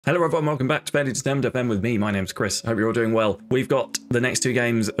Hello everyone, welcome back to FairlyDeterminedFM with me. My name's Chris. Hope you're all doing well. We've got the next two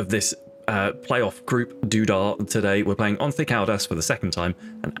games of this playoff group doodah today. We're playing Once Caldas for the second time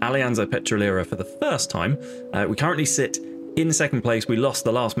and Alianza Petrolera for the first time. We currently sit in second place. We lost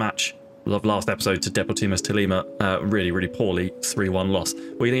the last match of last episode to Deportivo Tolima really poorly, 3-1 loss.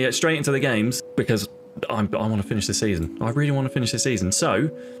 We're going to get straight into the games because I want to finish the season. I really want to finish the season.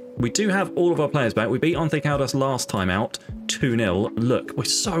 So we do have all of our players back. We beat Once Caldas last time out, 2-0. Look, we're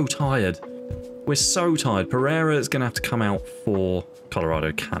so tired. We're so tired. Pereira is going to have to come out for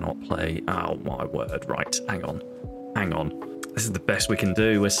Colorado. Cannot play. Oh, my word. Right, hang on. Hang on. This is the best we can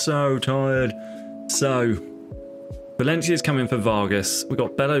do. We're so tired. So Valencia's coming for Vargas. We've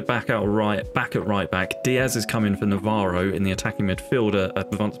got Bello back at right back. Diaz is coming for Navarro in the attacking midfielder,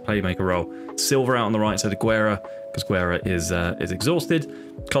 advanced playmaker role. Silva out on the right side of Guerra, because Guerra is exhausted.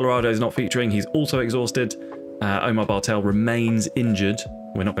 Colorado is not featuring. He's also exhausted. Omar Bartel remains injured.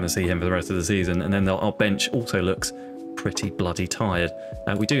 We're not going to see him for the rest of the season. And then our bench also looks pretty bloody tired.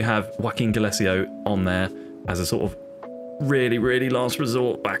 We do have Joaquin Galesio on there as a sort of really last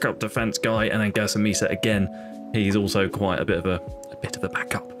resort backup defense guy, and then Gerson Misa again. He's also quite a bit of a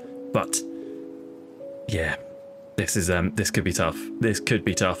backup. But yeah, this could be tough. This could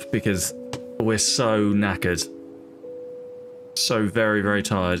be tough because we're so knackered. So very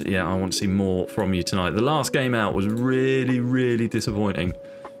tired. Yeah, I want to see more from you tonight. The last game out was really disappointing.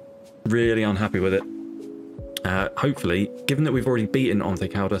 Really unhappy with it. Hopefully, given that we've already beaten Once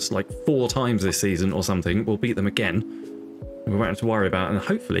Caldas like 4 times this season or something, we'll beat them again. We won't have to worry about it. And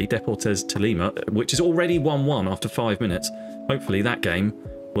hopefully Deportes Tolima, which is already 1-1 after 5 minutes, hopefully that game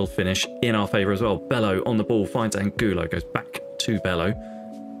will finish in our favour as well. Bello on the ball finds Angulo, goes back to Bello.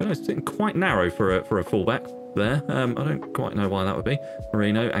 Bello's sitting quite narrow for a fullback there. I don't quite know why that would be.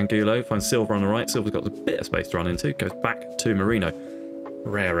 Marino, Angulo finds Silva on the right. Silva's got a bit of space to run into, goes back to Marino.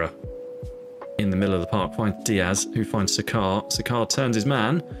 Herrera in the middle of the park finds Diaz, who finds Sakar. Sakar turns his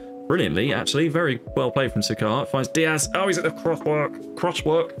man brilliantly, actually. Very well played from Sakar. Finds Diaz. Oh, he's at the crossbar.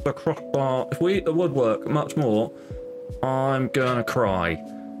 If we eat the woodwork much more, I'm gonna cry.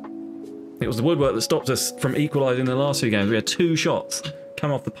 It was the woodwork that stopped us from equalising the last 2 games. We had 2 shots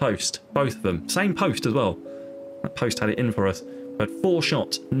come off the post, both of them. Same post as well. That post had it in for us. We had 4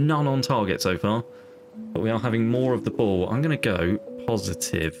 shots, none on target so far. But we are having more of the ball. I'm going to go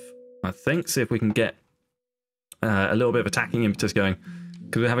positive, I think. See if we can get a little bit of attacking impetus going.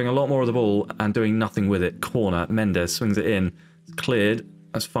 Because we're having a lot more of the ball and doing nothing with it. Corner, Mendes swings it in. It's cleared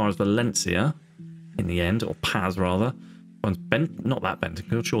as far as Valencia in the end, or Paz rather. One's bent, not that bent,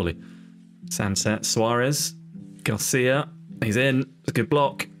 surely. Sanset, Suarez, Garcia. He's in. It's a good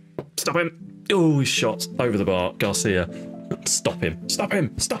block. Stop him. Oh, he's shot over the bar. Garcia. Stop him. Stop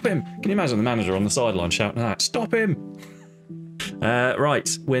him. Stop him. Can you imagine the manager on the sideline shouting that? Stop him. Right.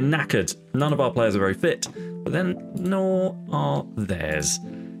 We're knackered. None of our players are very fit. But then, nor are theirs.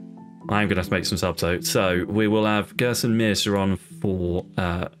 I'm going to have to make some subs though. So, we will have Gerson Misa on for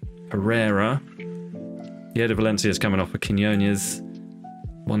Pereira. Diego Valencia is coming off for Quinones.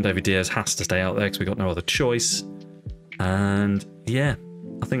 Juan David Diaz has to stay out there because we've got no other choice. And yeah,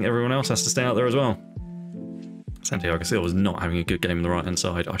 I think everyone else has to stay out there as well. Santiago Silva's not having a good game on the right-hand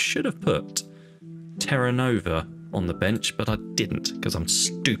side. I should have put Terranova on the bench, but I didn't because I'm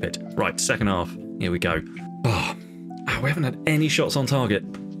stupid. Right, second half. Here we go. Oh, we haven't had any shots on target.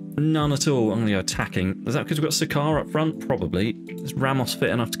 None at all. I'm going to go attacking. Is that because we've got Sakar up front? Probably. Is Ramos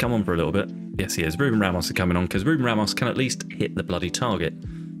fit enough to come on for a little bit? Yes, he is. Ruben Ramos is coming on because Ruben Ramos can at least hit the bloody target.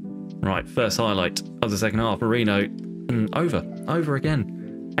 Right, first highlight of the second half. Marino, over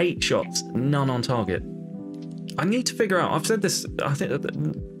again. 8 shots, none on target. I need to figure out, I've said this, I think,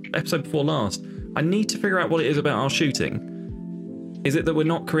 the episode before last, I need to figure out what it is about our shooting. Is it that we're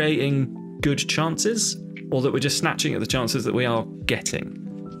not creating good chances, or that we're just snatching at the chances that we are getting?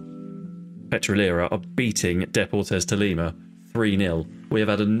 Petrolera are beating Deportes Tolima 3-0. We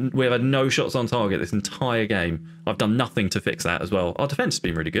have had no shots on target this entire game. I've done nothing to fix that as well. Our defense has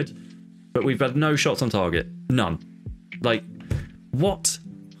been really good, but we've had no shots on target. None. Like, what?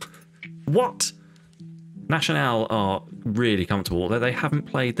 What? Nacional are really comfortable, although they haven't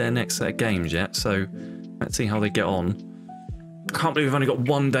played their next set of games yet, so let's see how they get on. I can't believe we've only got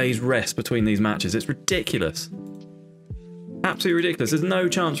 1 day's rest between these matches. It's ridiculous. Absolutely ridiculous. There's no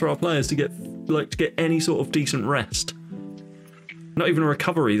chance for our players to get any sort of decent rest. Not even a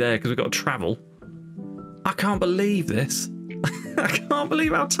recovery there because we've got to travel. I can't believe this. I can't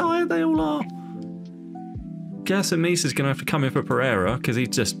believe how tired they all are. Gerson Misa's going to have to come in for Pereira because he's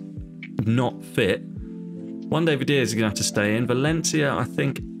just not fit. Juan David Diaz is going to have to stay in. Valencia, I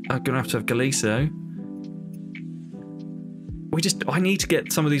think, are going to have Galicio. I need to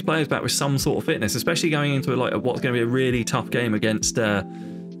get some of these players back with some sort of fitness, especially going into like what's going to be a really tough game against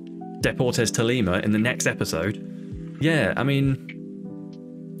Deportes Tolima in the next episode. Yeah, I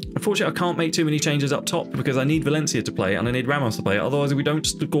mean, unfortunately, I can't make too many changes up top because I need Valencia to play and I need Ramos to play. Otherwise, we don't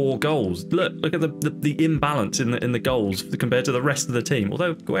score goals. Look at the imbalance in the goals compared to the rest of the team.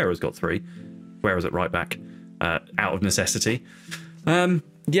 Although Guerra's got 3. Guerra's at right back, out of necessity.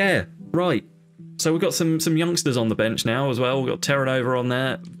 Yeah, right. So we've got some youngsters on the bench now as well. We've got Terranova on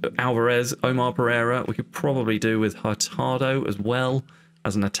there, Alvarez, Omar Pereira. We could probably do with Hurtado as well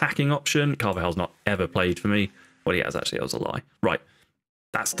as an attacking option. Carvajal's not ever played for me. Well, he has actually. That was a lie. Right.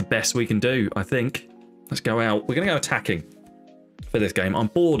 That's the best we can do, I think. Let's go out. We're going to go attacking for this game. I'm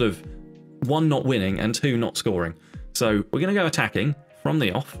bored of 1, not winning, and 2, not scoring. So we're going to go attacking from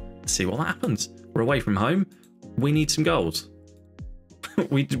the off. See what happens. We're away from home. We need some goals.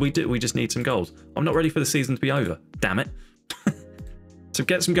 we just need some goals. I'm not ready for the season to be over. Damn it. So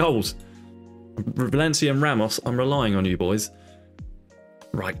get some goals. Valencia and Ramos, I'm relying on you boys.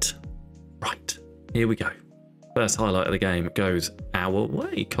 Right. Here we go. First highlight of the game goes our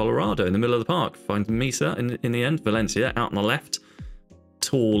way. Colorado in the middle of the park. Finds Misa in the end. Valencia out on the left.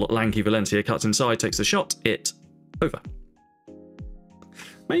 Tall, lanky Valencia cuts inside, takes the shot. It over.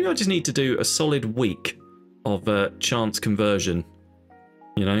 Maybe I just need to do a solid week of chance conversion.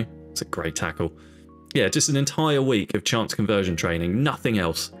 You know, it's a great tackle. Yeah, just an entire week of chance conversion training. Nothing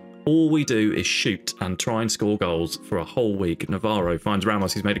else. All we do is shoot and try and score goals for a whole week. Navarro finds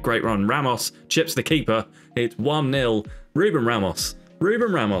Ramos. He's made a great run. Ramos chips the keeper. It's 1-0. Ruben Ramos.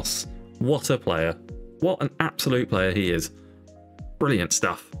 Ruben Ramos. What a player. What an absolute player he is. Brilliant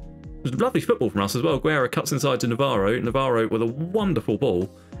stuff. It was lovely football from us as well. Guerra cuts inside to Navarro. Navarro with a wonderful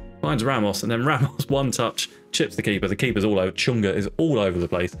ball. Finds Ramos, and then Ramos, one touch, chips the keeper. The keeper's all over. Chunga is all over the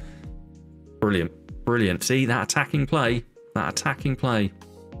place. Brilliant. Brilliant. See, that attacking play. That attacking play.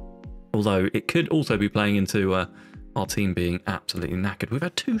 Although it could also be playing into our team being absolutely knackered. We've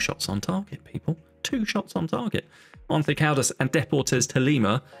had 2 shots on target, people. 2 shots on target. Once Caldas and Deportes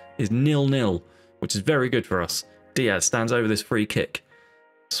Tolima is 0-0, which is very good for us. Diaz stands over this free kick.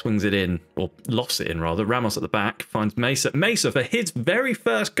 Swings it in, or lofts it in rather. Ramos at the back finds Mesa. Mesa for his very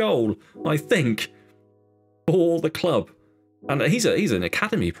first goal, I think, for the club. And he's an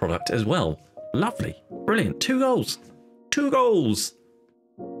academy product as well. Lovely. Brilliant. 2 goals. 2 goals.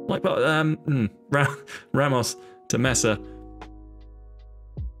 Like, Ramos to Mesa.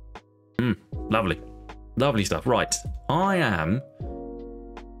 Lovely. Lovely stuff. Right. I'm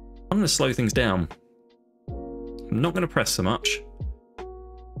going to slow things down. I'm not going to press so much.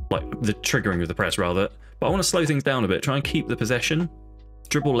 Like, the triggering of the press, rather. But I want to slow things down a bit. Try and keep the possession.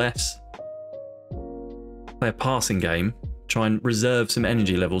 Dribble less. Play a passing game. Try and reserve some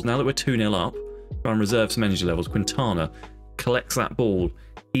energy levels. Now that we're 2-0 up, try and reserve some energy levels. Quintana collects that ball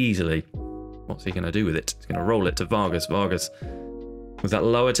easily. What's he going to do with it? He's going to roll it to Vargas. Vargas, with that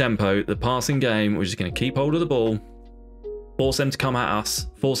lower tempo, the passing game, we're just going to keep hold of the ball. Force them to come at us.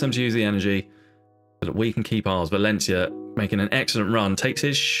 Force them to use the energy so that we can keep ours. Valencia making an excellent run. Takes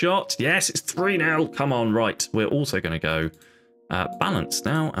his shot. Yes, it's 3-0. Come on, right. We're also going to go balanced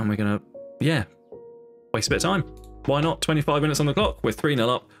now. And we're going to, yeah, waste a bit of time. Why not? 25 minutes on the clock. We're 3-0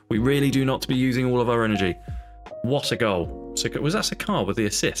 up. We really do not to be using all of our energy. What a goal. Was that Sakar with the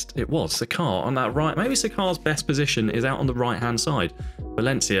assist? It was. Sakar on that right. Maybe Sakar's best position is out on the right-hand side.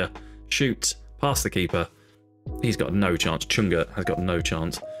 Valencia shoots past the keeper. He's got no chance. Chunga has got no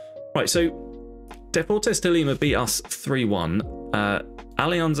chance. Right, so Deportes Tolima beat us 3-1.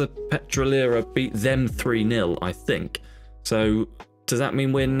 Alianza Petrolera beat them 3-0, I think. So does that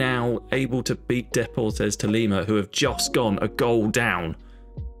mean we're now able to beat Deportes Tolima, who have just gone a goal down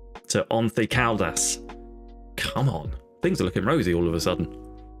to Once Caldas? Come on. Things are looking rosy all of a sudden.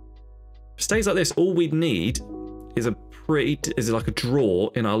 If it stays like this, all we'd need is like a draw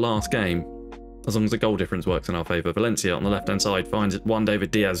in our last game, as long as the goal difference works in our favour. Valencia on the left-hand side finds Juan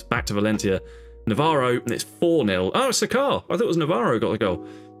David Diaz. Back to Valencia. Navarro, and it's 4-0. Oh, Sakar. I thought it was Navarro who got the goal.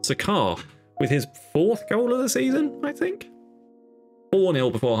 Sakar with his 4th goal of the season, I think.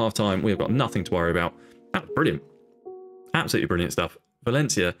 4-0 before half-time. We've got nothing to worry about. That's brilliant. Absolutely brilliant stuff.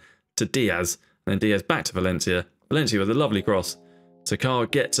 Valencia to Diaz, and then Diaz back to Valencia. Valencia with a lovely cross. Sakar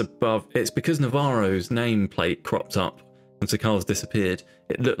gets above. It's because Navarro's nameplate cropped up and Sakar's disappeared.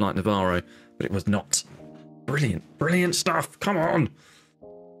 It looked like Navarro, but it was not. Brilliant. Brilliant stuff. Come on.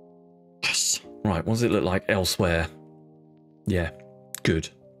 Yes. Right, what does it look like elsewhere? Yeah, good.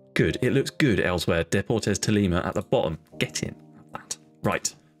 Good. It looks good elsewhere. Deportes Tolima at the bottom. Get in. That.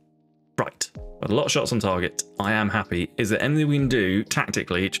 Right. Right. Got a lot of shots on target. I am happy. Is there anything we can do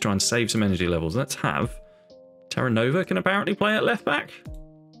tactically to try and save some energy levels? Let's have Terra Nova can apparently play at left back.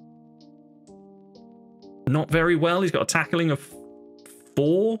 Not very well. He's got a tackling of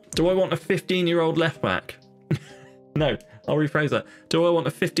 4. Do I want a 15-year-old left back? No, I'll rephrase that. Do I want a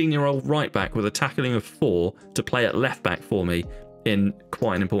 15-year-old right back with a tackling of 4 to play at left back for me in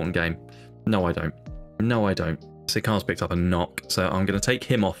quite an important game? No, I don't. No, I don't. Sicar's picked up a knock, so I'm going to take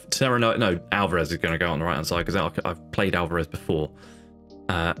him off. No, Alvarez is going to go on the right-hand side because I've played Alvarez before.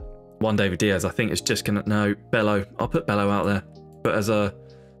 One David Diaz, I think, is just going to... No, Bello. I'll put Bello out there. But as a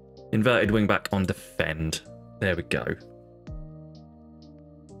inverted wing-back on defend. There we go.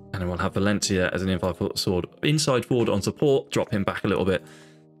 And then we'll have Valencia as an inside forward on support. Drop him back a little bit.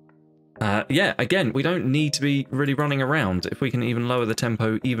 Yeah, again, we don't need to be really running around. If we can even lower the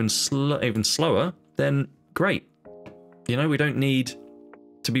tempo even slower, then great. You know, we don't need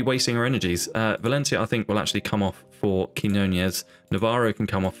to be wasting our energies. Valencia, I think, will actually come off for Quinones. Navarro can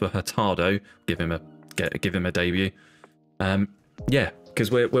come off for Hurtado. Give him a debut. Yeah,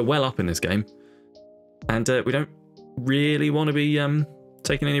 because we're well up in this game, and we don't really want to be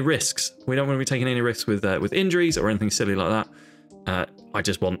taking any risks. We don't want to be taking any risks with injuries or anything silly like that. I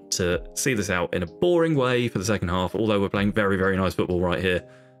just want to see this out in a boring way for the second half. Although we're playing very, very nice football right here.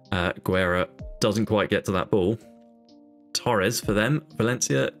 Guerra doesn't quite get to that ball. Torres for them.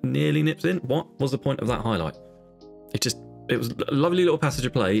 Valencia nearly nips in. What was the point of that highlight? It was a lovely little passage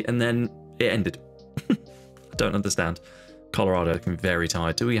of play, and then it ended. I don't understand. Colorado looking very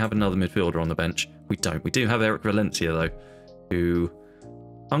tired. Do we have another midfielder on the bench? We don't. We do have Eric Valencia, though, who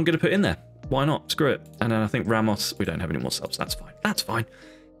I'm going to put in there. Why not? Screw it. And then I think Ramos, we don't have any more subs. That's fine. That's fine.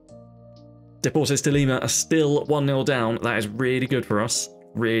 Deportes Tolima are still 1-0 down. That is really good for us.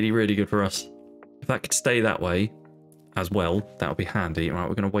 Really, really good for us. If that could stay that way as well, that would be handy. Right,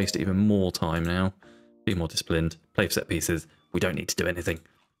 we're going to waste even more time now. Be more disciplined. Play for set pieces. We don't need to do anything.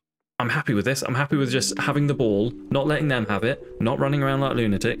 I'm happy with this. I'm happy with just having the ball, not letting them have it, not running around like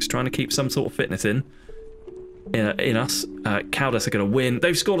lunatics, trying to keep some sort of fitness in us. Caldas are going to win.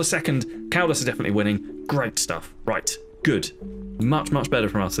 They've scored a second. Caldas are definitely winning. Great stuff. Right. Good. Much, much better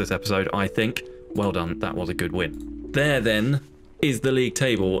from us this episode, I think. Well done. That was a good win. There, then, is the league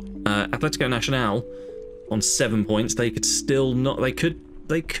table. Atletico Nacional on 7 points. They could still not... They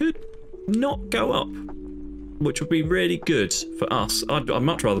could not go up, which would be really good for us. I'd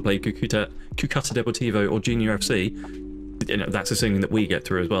much rather play Cucuta Deportivo or Junior FC. You know, that's assuming that we get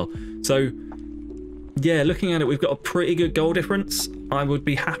through as well. So, yeah, looking at it, we've got a pretty good goal difference. I would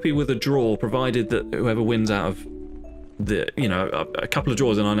be happy with a draw, provided that whoever wins out of a couple of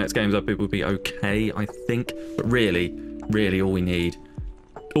draws in our next games up, it would be okay, I think. But really, really all we need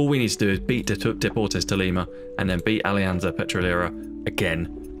to do is beat Deportes Tolima and then beat Alianza Petrolera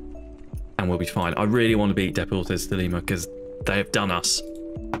again, and we'll be fine. I really want to beat Deportes Tolima because they have done us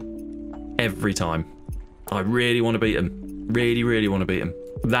every time. I really want to beat them. Really, really want to beat them.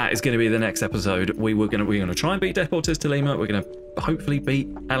 That is going to be the next episode. We're going to try and beat Deportes Tolima. We're going to hopefully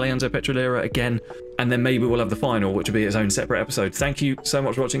beat Alianza Petrolera again, and then maybe we'll have the final, which will be its own separate episode. Thank you so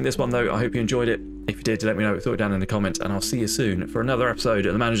much for watching this one, though. I hope you enjoyed it. If you did, let me know what you thought down in the comments, and I'll see you soon for another episode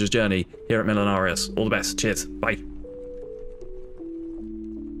of The Manager's Journey here at Millonarios. All the best. Cheers. Bye.